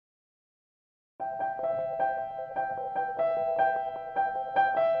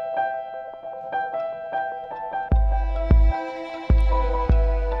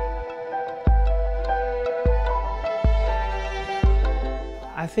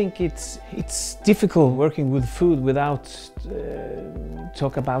I think it's difficult working with food without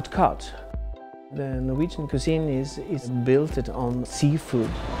talk about cod. The Norwegian cuisine is built on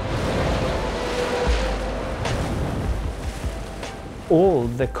seafood. All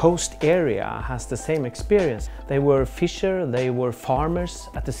the coast area has the same experience. They were fishers, they were farmers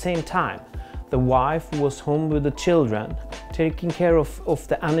at the same time. The wife was home with the children, taking care of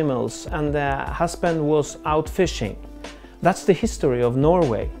the animals, and the husband was out fishing. That's the history of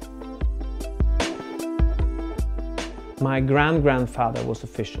Norway. My grandfather was a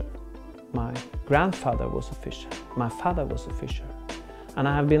fisher. My grandfather was a fisher. My father was a fisher. And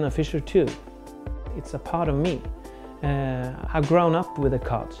I have been a fisher too. It's a part of me. I've grown up with a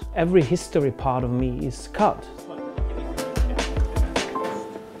cod. Every history part of me is cod.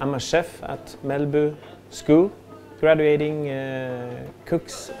 I'm a chef at Melbu School, graduating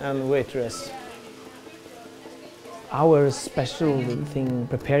cooks and waitress. Our special thing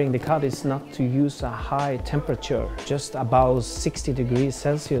preparing the cod is not to use a high temperature, just above 60 degrees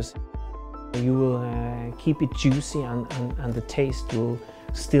Celsius. You will keep it juicy and the taste will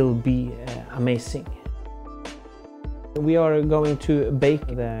still be amazing. We are going to bake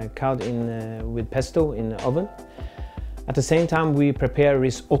the cod with pesto in the oven. At the same time we prepare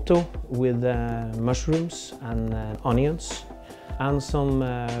risotto with mushrooms and onions and some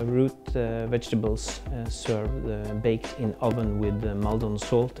root vegetables served baked in oven with Maldon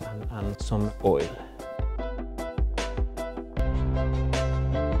salt and some oil.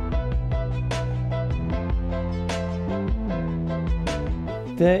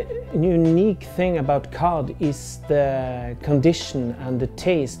 The unique thing about cod is the condition and the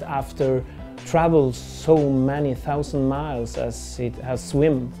taste after travel so many thousand miles as it has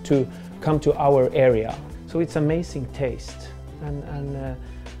swum to come to our area. So it's amazing taste, and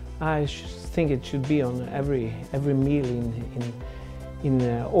I think it should be on every meal in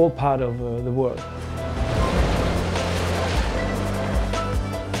all part of the world.